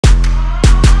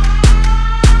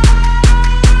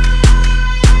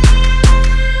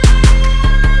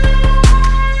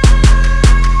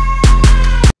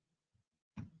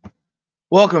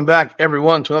Welcome back,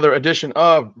 everyone, to another edition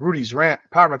of Rudy's Rant,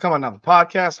 powered by Come On Now, the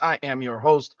podcast. I am your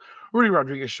host, Rudy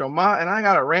Rodriguez Shoma, and I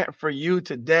got a rant for you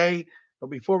today. But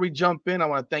before we jump in, I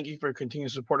want to thank you for your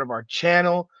continued support of our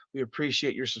channel. We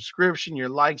appreciate your subscription, your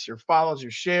likes, your follows,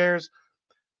 your shares.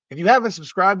 If you haven't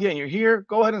subscribed yet and you're here,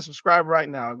 go ahead and subscribe right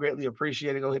now. I greatly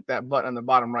appreciate it. Go hit that button in the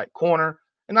bottom right corner.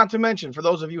 And not to mention, for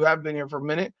those of you who have been here for a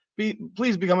minute,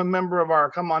 please become a member of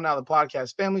our Come On Now, the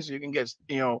podcast family so you can get,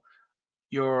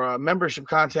 your membership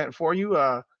content for you,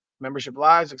 membership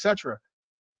lives, etc.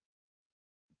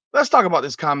 Let's talk about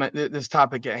this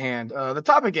topic at hand. The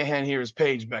topic at hand here is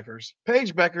Paige Bueckers.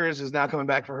 Paige Bueckers is now coming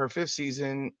back for her fifth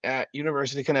season at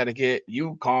University of Connecticut,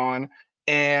 UConn.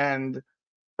 And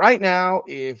right now,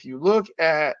 if you look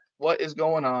at what is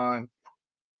going on,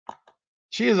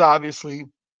 she is obviously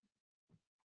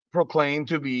proclaimed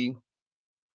to be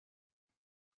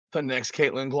the next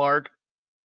Caitlin Clark,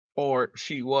 or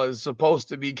she was supposed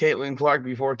to be Caitlin Clark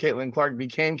before Caitlin Clark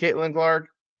became Caitlin Clark.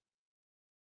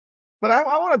 But I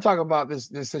want to talk about this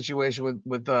situation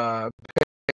with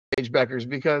Paige Bueckers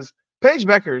because Paige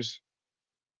Bueckers,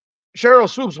 Sheryl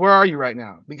Swoopes, where are you right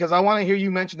now? Because I want to hear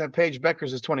you mention that Paige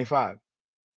Bueckers is 25.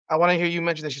 I want to hear you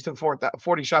mention that she took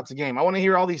 40 shots a game. I want to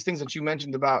hear all these things that you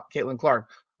mentioned about Caitlin Clark,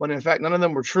 when in fact none of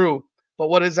them were true. But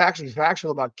what is actually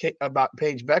factual about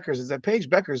Paige Bueckers is that Paige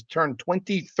Bueckers turned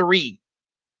 23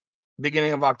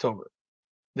 beginning of October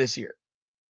this year.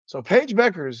 So Paige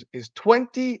Bueckers is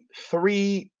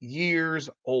 23 years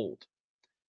old.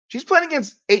 She's playing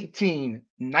against 18,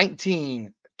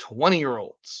 19,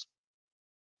 20-year-olds.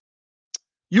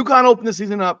 UConn opened the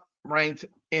season up ranked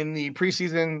in the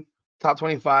preseason top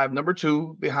 25, number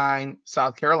 2 behind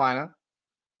South Carolina,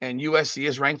 and USC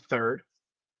is ranked 3rd,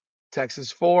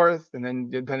 Texas 4th, and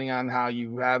then depending on how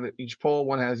you have it, each poll,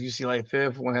 one has UCLA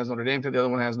 5th, one has Notre Dame 5th, the other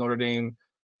one has Notre Dame.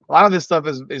 A lot of this stuff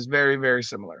is very, very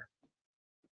similar.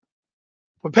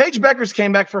 But Paige Bueckers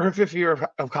came back for her 5th year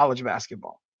of college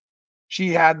basketball. She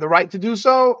had the right to do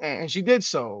so, and she did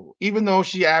so, even though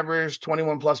she averaged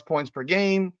 21 plus points per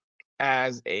game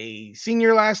as a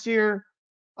senior last year,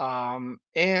 and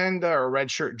a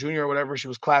redshirt junior or whatever she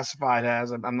was classified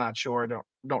as. I'm not sure. I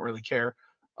don't really care.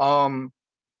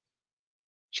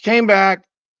 She came back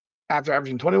after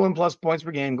averaging 21 plus points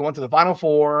per game, going to the Final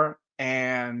Four,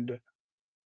 and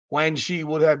when she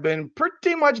would have been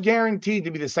pretty much guaranteed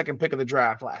to be the second pick of the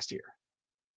draft last year.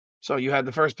 So you had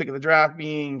the first pick of the draft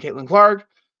being Caitlin Clark.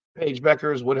 Paige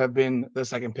Bueckers would have been the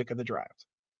second pick of the draft.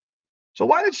 So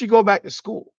why did she go back to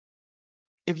school?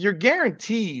 If you're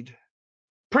guaranteed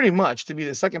pretty much to be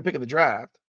the second pick of the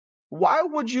draft, why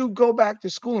would you go back to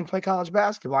school and play college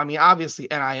basketball? I mean, obviously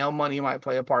NIL money might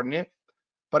play a part in it,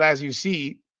 but as you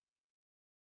see,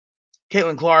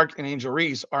 Caitlin Clark and Angel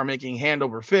Reese are making hand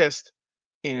over fist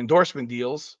in endorsement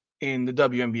deals in the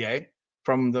WNBA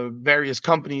from the various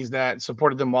companies that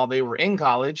supported them while they were in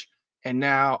college and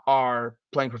now are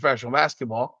playing professional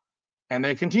basketball, and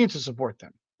they continue to support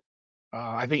them.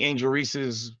 I think Angel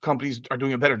Reese's companies are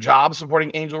doing a better job supporting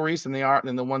Angel Reese than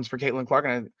the ones for Caitlin Clark.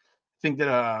 And I think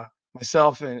that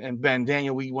myself and Ben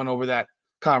Daniel, we went over that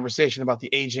conversation about the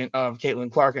agent of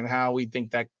Caitlin Clark and how we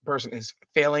think that person is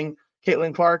failing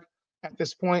Caitlin Clark at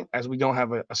this point, as we don't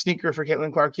have a sneaker for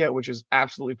Caitlin Clark yet, which is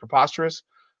absolutely preposterous.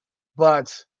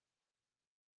 But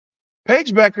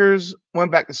Paige Bueckers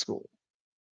went back to school.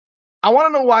 I want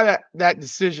to know why that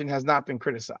decision has not been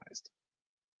criticized.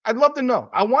 I'd love to know.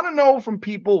 I want to know from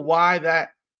people why that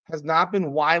has not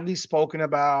been widely spoken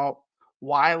about,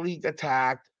 widely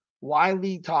attacked,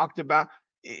 widely talked about.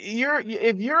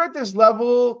 If you're at this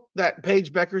level that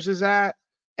Paige Bueckers is at,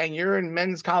 and you're in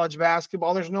men's college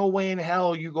basketball, there's no way in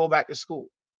hell you go back to school.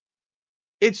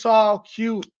 It's all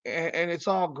cute and it's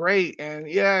all great. And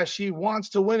yeah, she wants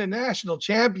to win a national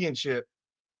championship.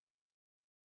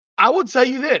 I will tell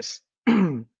you this.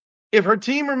 If her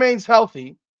team remains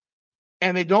healthy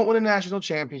and they don't win a national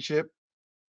championship,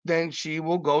 then she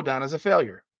will go down as a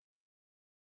failure.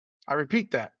 I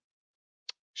repeat that.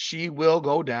 She will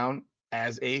go down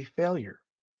as a failure.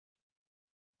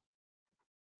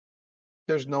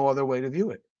 There's no other way to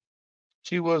view it.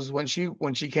 She was when she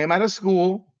came out of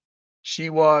school, she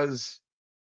was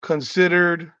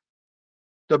considered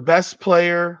the best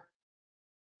player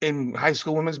in high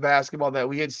school women's basketball that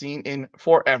we had seen in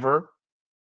forever.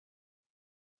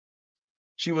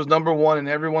 She was number 1 in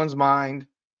everyone's mind.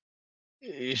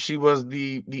 She was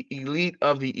the elite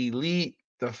of the elite,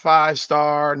 the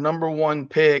 5-star, number 1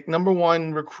 pick, number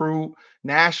 1 recruit,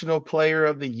 national player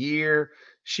of the year.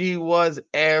 She was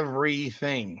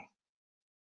everything.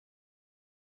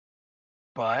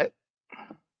 But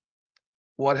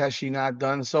what has she not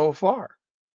done so far?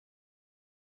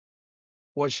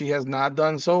 What she has not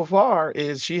done so far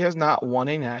is she has not won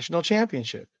a national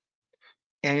championship.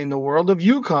 And in the world of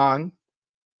UConn,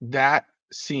 that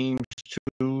seems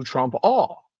to trump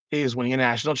all, is winning a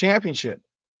national championship.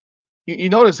 You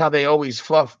notice how they always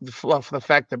fluff the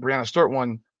fact that Brianna Stewart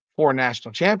won 4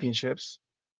 national championships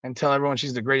and tell everyone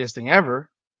she's the greatest thing ever.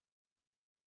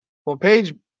 Well,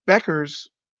 Paige Bueckers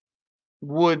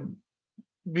would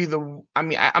be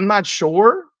I'm not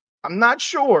sure. I'm not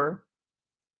sure,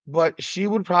 but she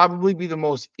would probably be the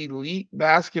most elite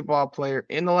basketball player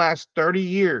in the last 30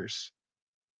 years.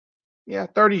 Yeah,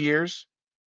 30 years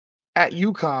at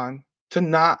UConn to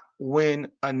not win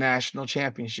a national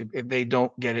championship if they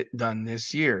don't get it done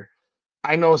this year.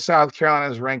 I know South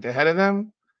Carolina is ranked ahead of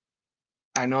them.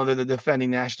 I know they're the defending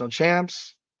national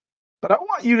champs, but I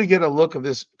want you to get a look of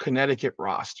this Connecticut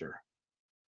roster.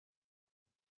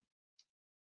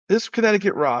 This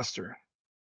Connecticut roster: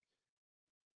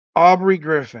 Aubrey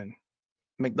Griffin,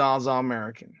 McDonald's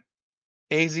All-American;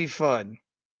 AZ Fudd,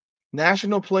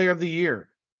 National Player of the Year,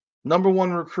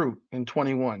 #1 recruit in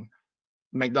 21,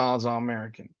 McDonald's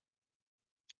All-American;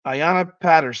 Ayanna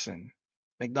Patterson,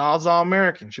 McDonald's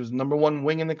All-American. She was #1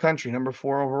 wing in the country,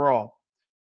 #4 overall.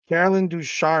 Carolyn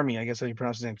Ducharme, I guess how you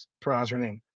pronounce her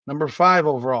name, #5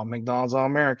 overall, McDonald's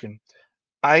All-American.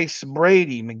 Ice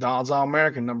Brady, McDonald's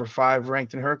All-American, #5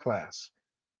 ranked in her class.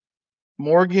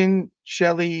 Morgan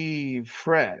Shelley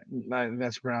Fred,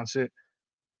 that's pronounce it,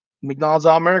 McDonald's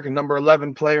All-American,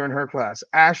 #11 player in her class.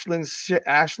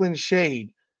 Ashlyn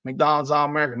Shade, McDonald's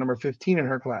All-American, #15 in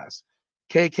her class.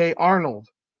 KK Arnold,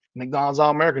 McDonald's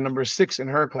All-American, #6 in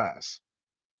her class.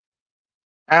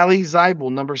 Allie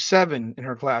Zeibel, #7 in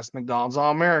her class, McDonald's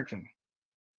All-American.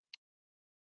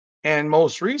 And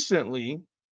most recently,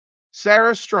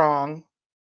 Sarah Strong,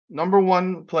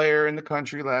 #1 player in the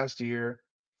country last year,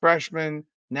 freshman,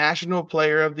 National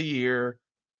Player of the Year,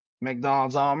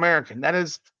 McDonald's All-American.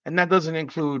 And that doesn't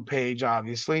include Paige,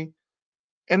 obviously.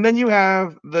 And then you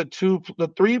have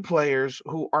the 3 players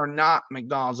who are not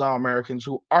McDonald's All-Americans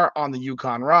who are on the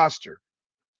UConn roster.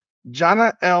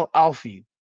 Jana El Alfi.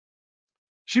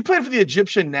 She played for the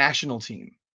Egyptian national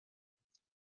team.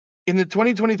 In the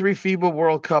 2023 FIBA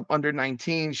World Cup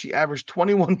under-19, she averaged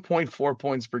 21.4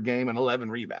 points per game and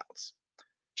 11 rebounds.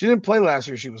 She didn't play last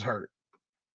year. She was hurt.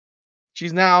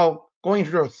 She's now going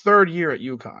through her 3rd year at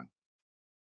UConn.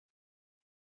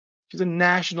 She's a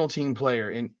national team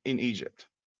player in Egypt.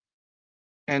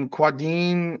 And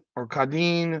Kadeen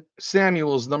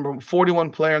Samuels,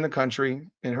 #41 player in the country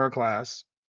in her class,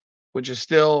 which is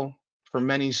still, for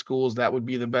many schools, that would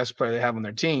be the best player they have on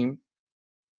their team.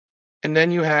 And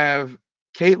then you have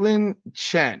Caitlin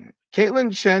Chen.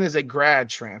 Caitlin Chen is a grad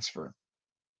transfer.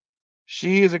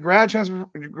 She is a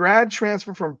grad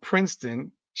transfer from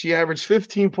Princeton. She averaged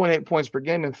 15.8 points per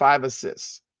game and 5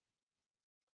 assists.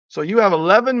 So you have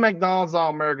 11 McDonald's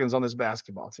All-Americans on this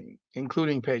basketball team,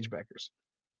 including Paige Bueckers,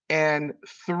 and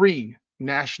 3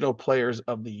 National Players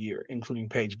of the Year, including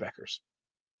Paige Bueckers.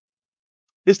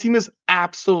 This team is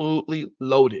absolutely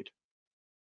loaded.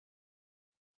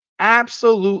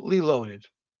 Absolutely loaded.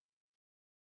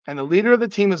 And the leader of the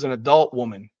team is an adult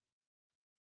woman.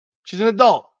 She's an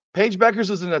adult. Paige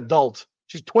Bueckers is an adult.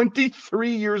 She's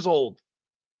 23 years old.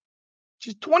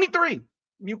 She's 23.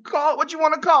 You call it what you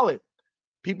want to call it.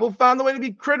 People found a way to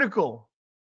be critical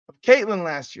of Caitlin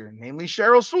last year, namely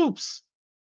Sheryl Swoopes.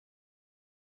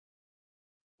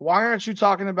 Why aren't you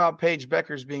talking about Paige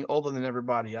Bueckers being older than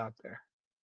everybody out there?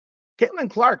 Caitlin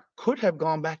Clark could have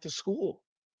gone back to school,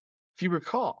 if you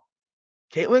recall.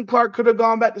 Caitlin Clark could have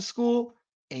gone back to school.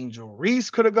 Angel Reese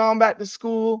could have gone back to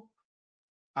school.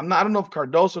 I don't know if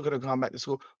Cardoso could have gone back to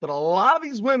school, but a lot of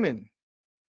these women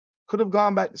could have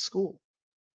gone back to school.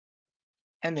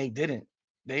 And they didn't.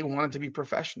 They wanted to be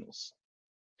professionals.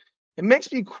 It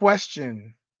makes me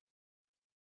question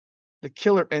the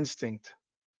killer instinct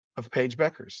of Paige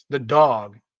Bueckers, the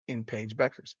dog in Paige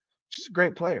Bueckers. She's a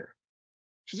great player.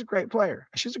 She's a great player.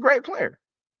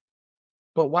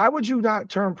 But why would you not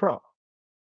turn pro?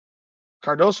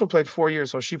 Cardoso played 4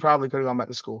 years, so she probably could have gone back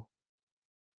to school.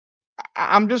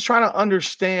 I'm just trying to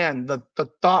understand the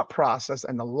thought process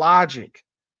and the logic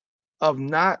of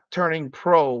not turning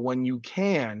pro when you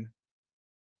can,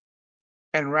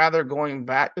 and rather going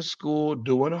back to school,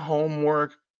 doing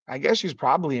homework. I guess she's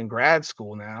probably in grad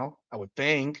school now, I would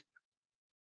think.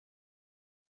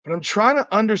 But I'm trying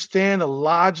to understand the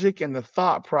logic and the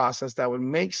thought process that would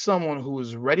make someone who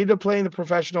is ready to play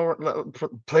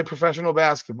professional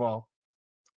basketball,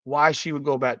 why she would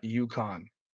go back to UConn.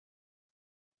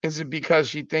 Is it because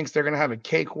she thinks they're going to have a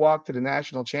cakewalk to the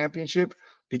national championship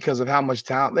because of how much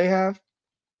talent they have,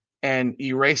 and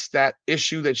erase that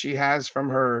issue that she has from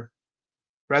her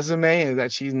resume is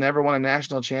that she's never won a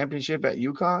national championship at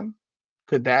UConn?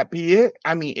 Could that be it?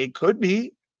 I mean, it could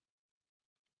be.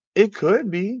 It could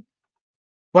be.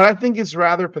 But I think it's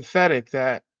rather pathetic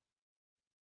that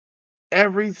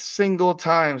every single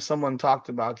time someone talked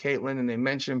about Caitlin and they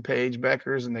mentioned Paige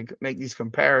Bueckers and they make these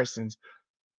comparisons,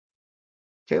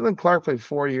 Caitlin Clark played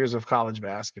 4 years of college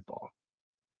basketball.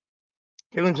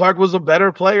 Caitlin Clark was a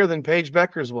better player than Paige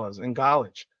Bueckers was in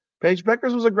college. Paige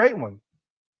Bueckers was a great one.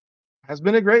 Has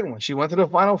been a great one. She went to the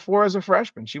Final Four as a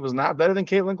freshman. She was not better than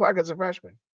Caitlin Clark as a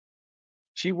freshman.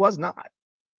 She was not.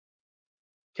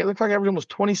 Caitlin Clark averaged almost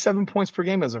 27 points per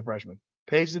game as a freshman.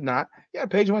 Paige did not. Yeah,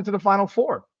 Paige went to the Final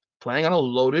Four, playing on a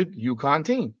loaded UConn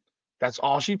team. That's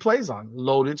all she plays on,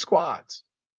 loaded squads.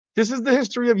 This is the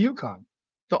history of UConn.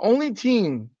 The only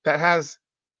team that has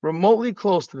remotely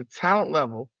close to the talent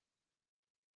level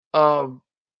of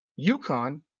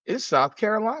UConn is South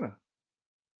Carolina.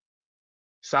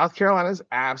 South Carolina is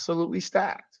absolutely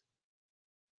stacked.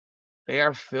 They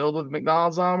are filled with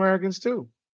McDonald's All-Americans too.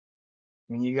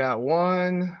 And you got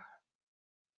 1,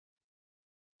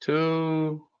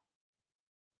 2,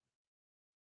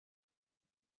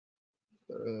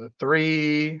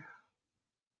 3.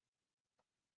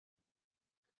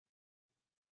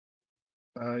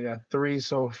 Yeah, 3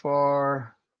 so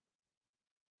far.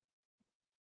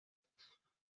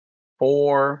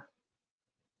 4.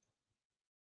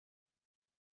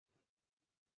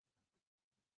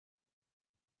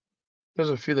 There's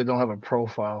a few that don't have a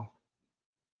profile.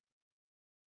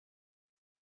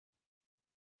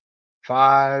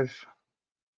 5.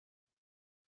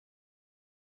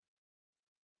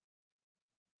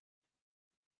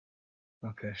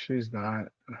 Okay, she's not.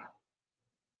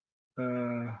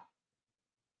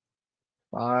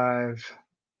 5,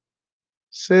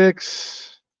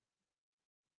 6.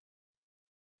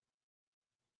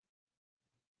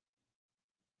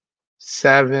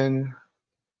 7.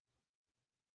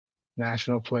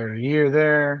 National Player of the Year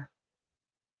there.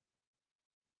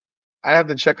 I have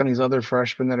to check on these other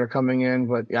freshmen that are coming in,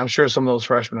 but I'm sure some of those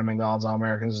freshmen are McDonald's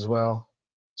All-Americans as well.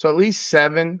 So at least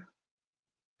 7.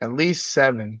 At least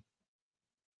 7.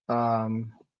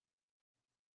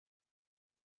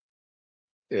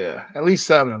 Yeah, at least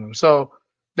 7 of them. So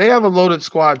they have a loaded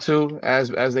squad too, as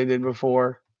they did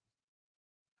before.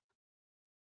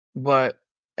 But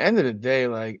end of the day,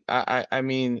 like I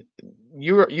mean,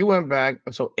 you went back.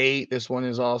 So 8. This one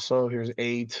is also here's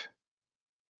 8.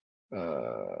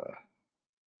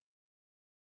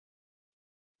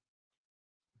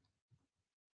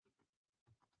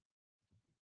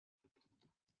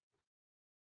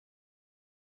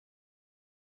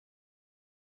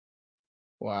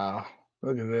 Wow,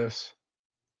 look at this.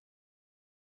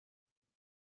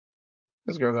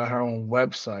 This girl got her own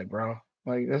website, bro.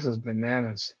 Like this is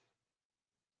bananas.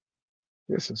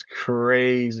 This is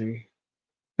crazy.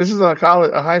 This is a girl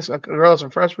that's a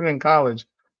freshman in college,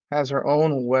 has her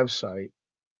own website.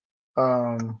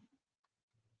 Trying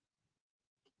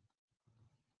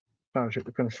to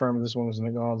confirm this one was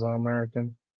McDonald's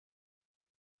All-American.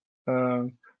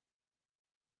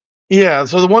 Yeah,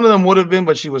 so the one of them would have been,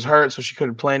 but she was hurt, so she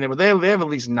couldn't play in it. But they have at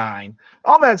least 9.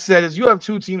 All that said is you have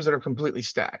 2 teams that are completely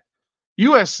stacked.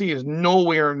 USC is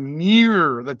nowhere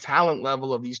near the talent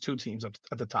level of these 2 teams at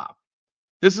the top.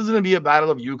 This is going to be a battle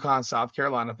of UConn, South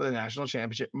Carolina for the national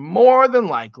championship, more than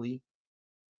likely.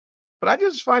 But I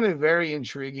just find it very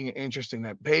intriguing and interesting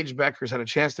that Paige Bueckers had a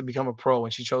chance to become a pro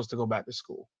when she chose to go back to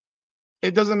school.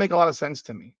 It doesn't make a lot of sense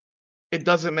to me. It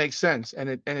doesn't make sense, and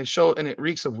it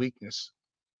reeks of weakness.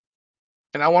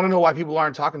 And I want to know why people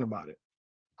aren't talking about it.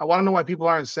 I want to know why people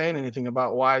aren't saying anything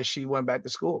about why she went back to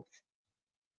school.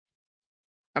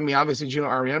 I mean, obviously, Gino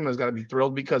Ariema has got to be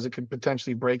thrilled because it could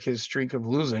potentially break his streak of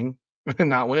losing and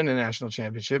not winning a national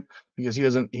championship because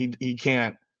he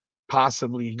can't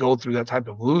possibly go through that type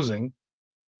of losing.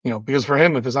 Because for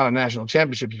him, if it's not a national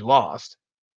championship, you lost.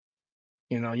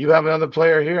 You have another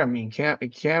player here. I mean,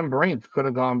 Cam Brink could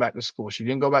have gone back to school. She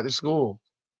didn't go back to school.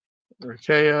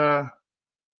 Rakea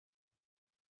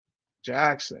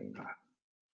Jackson.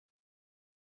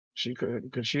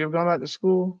 Could she have gone back to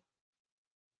school?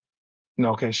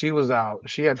 No, okay, she was out.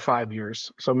 She had 5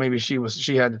 years, so maybe she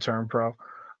had to turn pro.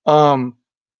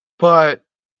 But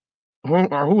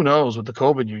who knows with the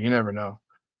COVID year? You never know.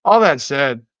 All that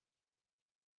said,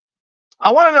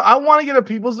 I want to know. I want to get a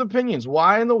people's opinions.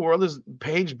 Why in the world is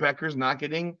Paige Bueckers not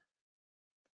getting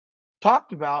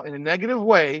talked about in a negative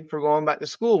way for going back to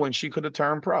school when she could have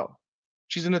turned pro?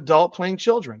 She's an adult playing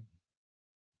children.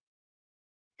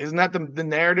 Isn't that the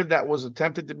narrative that was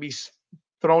attempted to be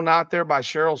thrown out there by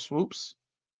Sheryl Swoopes?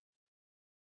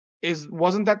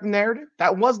 Wasn't that the narrative?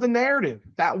 That was the narrative.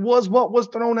 That was what was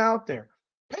thrown out there.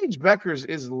 Paige Bueckers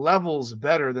is levels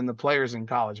better than the players in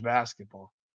college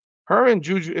basketball. Her and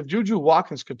Juju, if Juju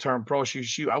Watkins could turn pro,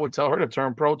 I would tell her to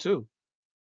turn pro too.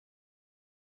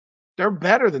 They're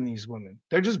better than these women.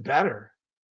 They're just better.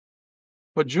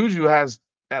 But Juju has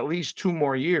at least 2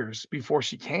 more years before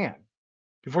she can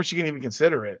even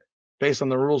consider it based on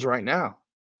the rules right now.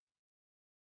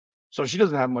 So she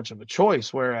doesn't have much of a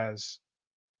choice, whereas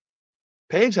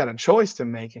Paige had a choice to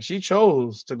make, and she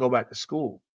chose to go back to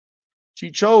school. She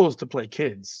chose to play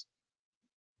kids.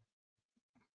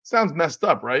 Sounds messed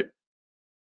up, right?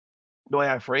 The way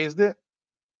I phrased it.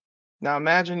 Now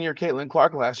imagine you're Caitlin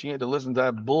Clark last year. You had to listen to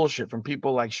that bullshit from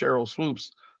people like Sheryl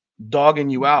Swoopes dogging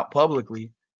you out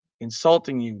publicly,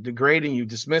 insulting you, degrading you,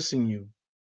 dismissing you,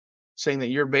 saying that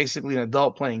you're basically an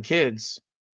adult playing kids.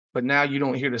 But now you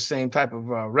don't hear the same type of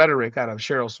rhetoric out of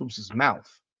Sheryl Swoopes' mouth.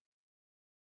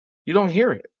 You don't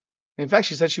hear it. In fact,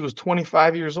 she said she was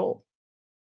 25 years old.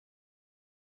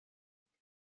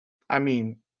 I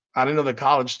mean, I didn't know that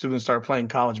college students started playing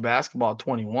college basketball at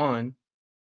 21.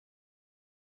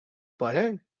 But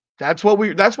hey, that's where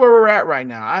we're at right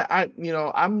now.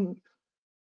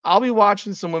 I'll be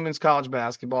watching some women's college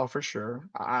basketball for sure.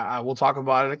 I will talk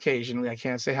about it occasionally. I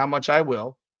can't say how much I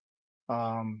will.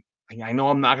 I know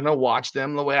I'm not going to watch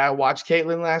them the way I watched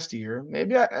Caitlin last year.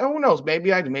 Who knows?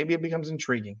 Maybe I do. Maybe it becomes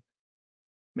intriguing.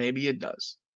 Maybe it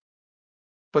does.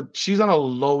 But she's on a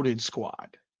loaded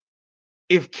squad.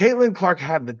 If Caitlin Clark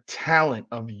had the talent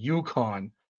of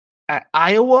UConn at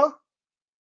Iowa,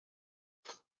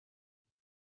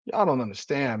 y'all don't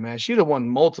understand, man. She'd have won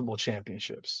multiple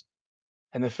championships.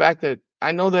 And the fact that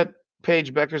I know that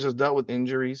Paige Bueckers has dealt with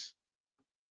injuries,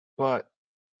 and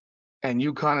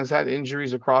UConn has had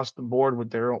injuries across the board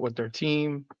with their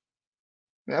team.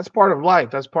 That's part of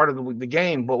life. That's part of the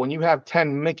game. But when you have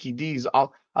 10 Mickey D's,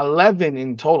 11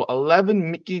 in total,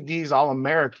 11 Mickey D's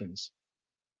All-Americans,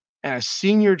 and a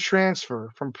senior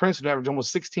transfer from Princeton who averaged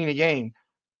almost 16 a game,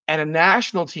 and a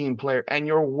national team player, and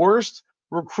your worst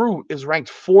recruit is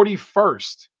ranked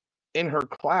 41st in her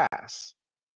class,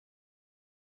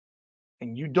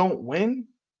 and you don't win,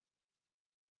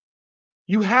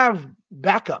 you have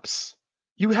backups.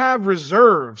 You have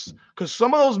reserves because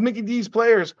some of those Mickey D's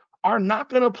players are not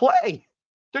going to play.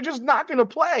 They're just not going to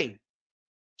play.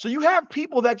 So you have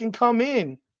people that can come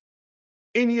in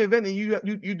the event that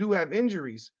you do have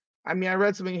injuries. I mean, I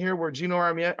read something here where Gino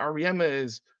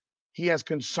Auriemma he has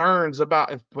concerns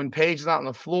about when Paige is out on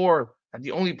the floor, that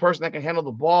the only person that can handle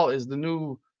the ball is the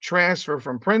new transfer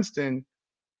from Princeton.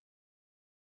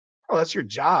 Oh, that's your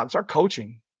job. Start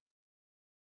coaching.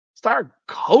 Start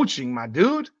coaching, my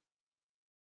dude.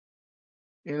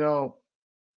 You know,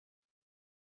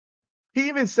 he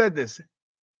even said this.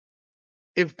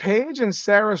 If Paige and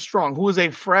Sarah Strong, who is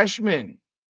a freshman,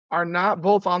 are not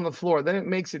both on the floor, then it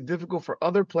makes it difficult for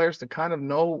other players to kind of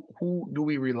know who do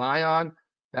we rely on.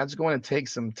 That's going to take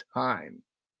some time.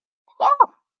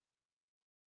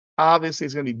 Obviously,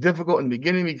 it's going to be difficult in the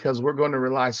beginning because we're going to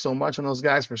rely so much on those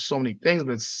guys for so many things,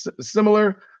 but it's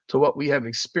similar to what we have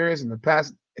experienced in the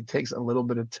past. It takes a little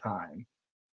bit of time.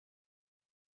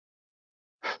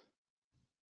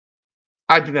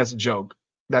 I think that's a joke.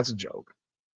 That's a joke.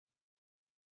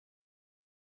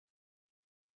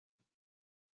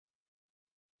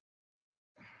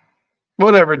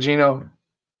 Whatever, Gino.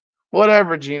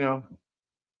 Whatever, Gino.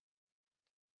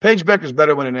 Paige Bueckers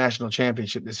better win a national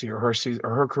championship this year. Her season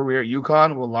or her career at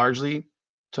UConn will largely,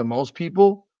 to most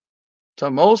people,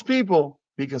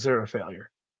 be considered a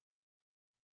failure.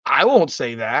 I won't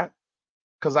say that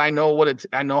because I know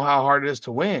I know how hard it is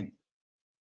to win.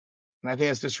 And I think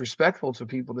it's disrespectful to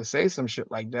people to say some shit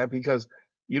like that because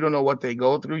you don't know what they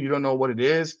go through. You don't know what it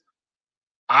is.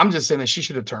 I'm just saying that she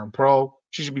should have turned pro.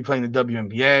 She should be playing the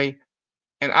WNBA.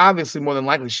 And obviously, more than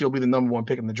likely, she'll be the number one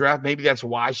pick in the draft. Maybe that's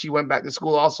why she went back to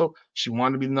school also. She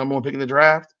wanted to be the number one pick in the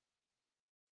draft.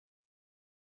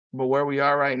 But where we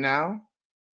are right now,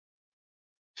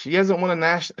 she hasn't won a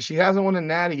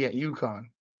natty at UConn.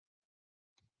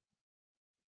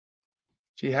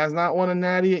 She has not won a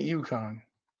natty at UConn.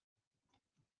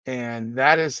 And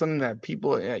that is something that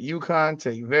people at UConn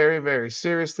take very, very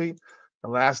seriously. The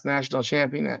last national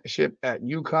championship at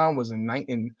UConn was in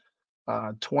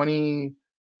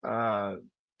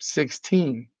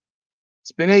 2016.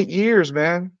 It's been 8 years,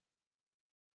 man.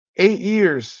 8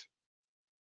 years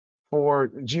for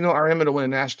Gino Auriemma to win a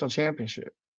national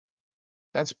championship.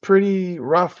 That's pretty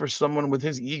rough for someone with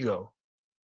his ego.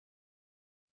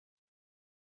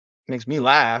 Makes me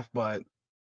laugh, but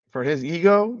for his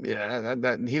ego, yeah,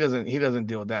 that he doesn't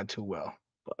deal with that too well.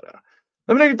 But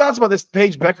Let me know your thoughts about this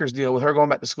Paige Bueckers deal with her going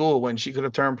back to school when she could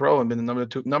have turned pro and been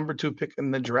the number two pick in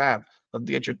the draft. Love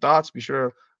to get your thoughts. Be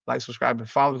sure to like, subscribe, and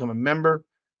follow. Become a member.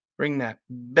 Ring that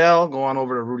bell. Go on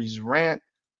over to Rudy's Rant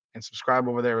and subscribe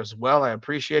over there as well. I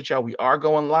appreciate y'all. We are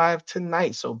going live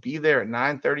tonight, so be there at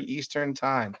 9:30 Eastern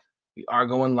time. We are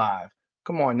going live.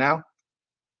 Come on now.